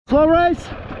Slow race?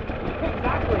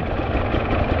 Exactly.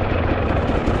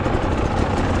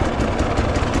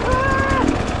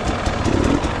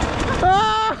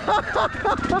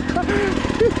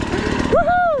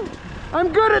 Woohoo!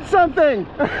 I'm good at something!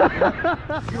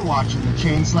 You're watching the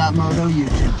Chain Slap Moto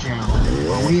YouTube channel,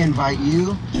 where we invite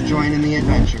you to join in the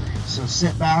adventure. So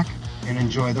sit back and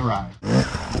enjoy the ride.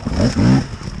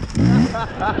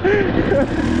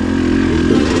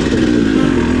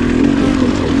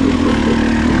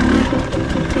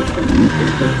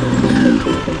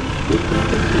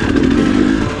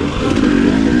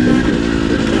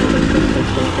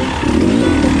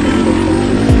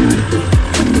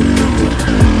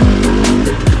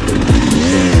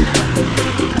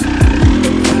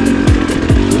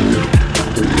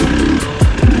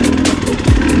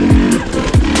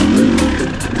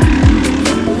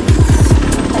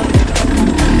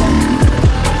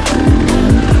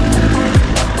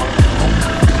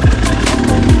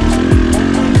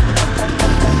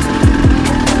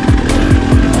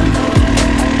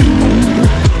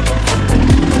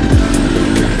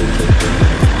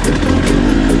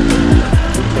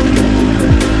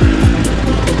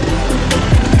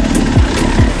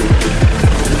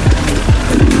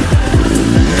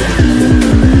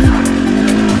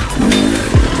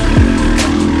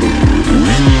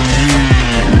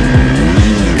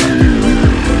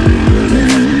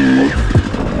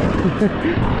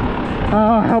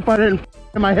 Oh, I hope I didn't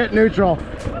I hit neutral.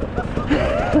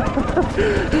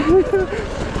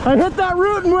 I hit that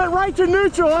root and went right to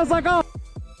neutral. I was like, oh,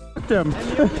 him.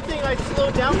 And the only thing I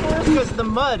slowed down for is because of the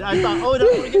mud. I thought, oh,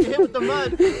 don't want to get hit with the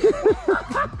mud.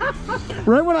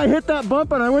 Right when I hit that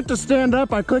bump and I went to stand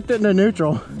up, I clicked it into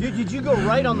neutral. Dude, did you go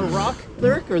right on the rock,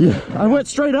 Lyric? Or yeah, I went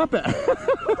straight up it.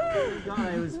 God,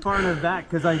 I was far enough back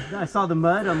because I saw the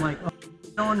mud. I'm like, oh,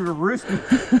 no one will roost me.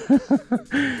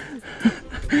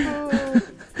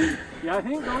 Yeah, I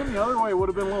think going the other way would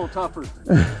have been a little tougher.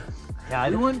 Yeah,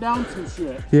 we went down some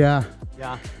shit. Yeah.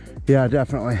 Yeah. Yeah,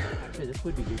 definitely. Actually, this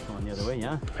would be good going the other way,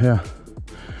 yeah. Yeah.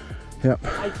 Yep.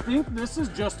 I think this is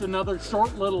just another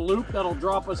short little loop that'll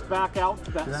drop us back out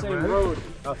to that same road.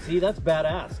 Oh, see, that's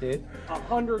badass, dude.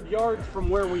 100 yards from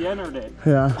where we entered it.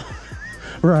 Yeah.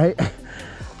 Right.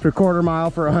 For a quarter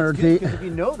mile for 100 feet. Because if you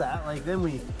know that, like,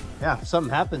 then yeah, if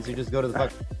something happens, you just go to the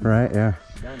fuck. Right, yeah.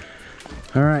 Done.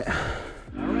 All right.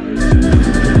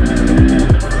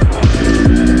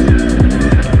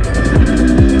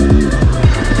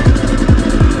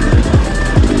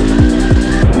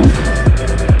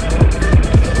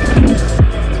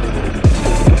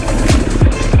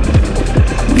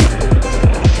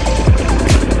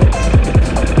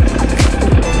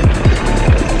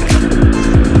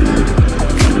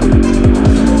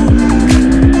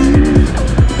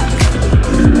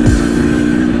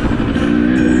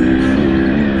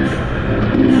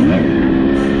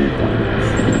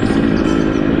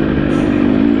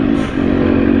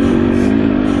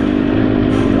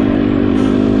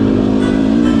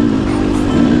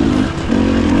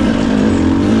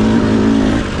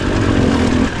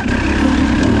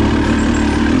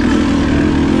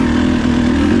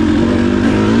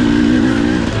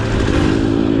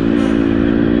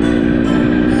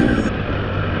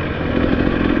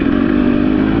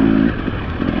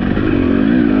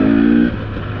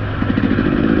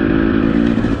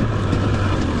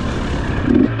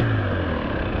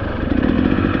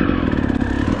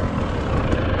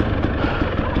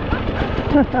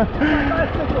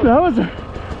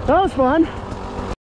 That was fun.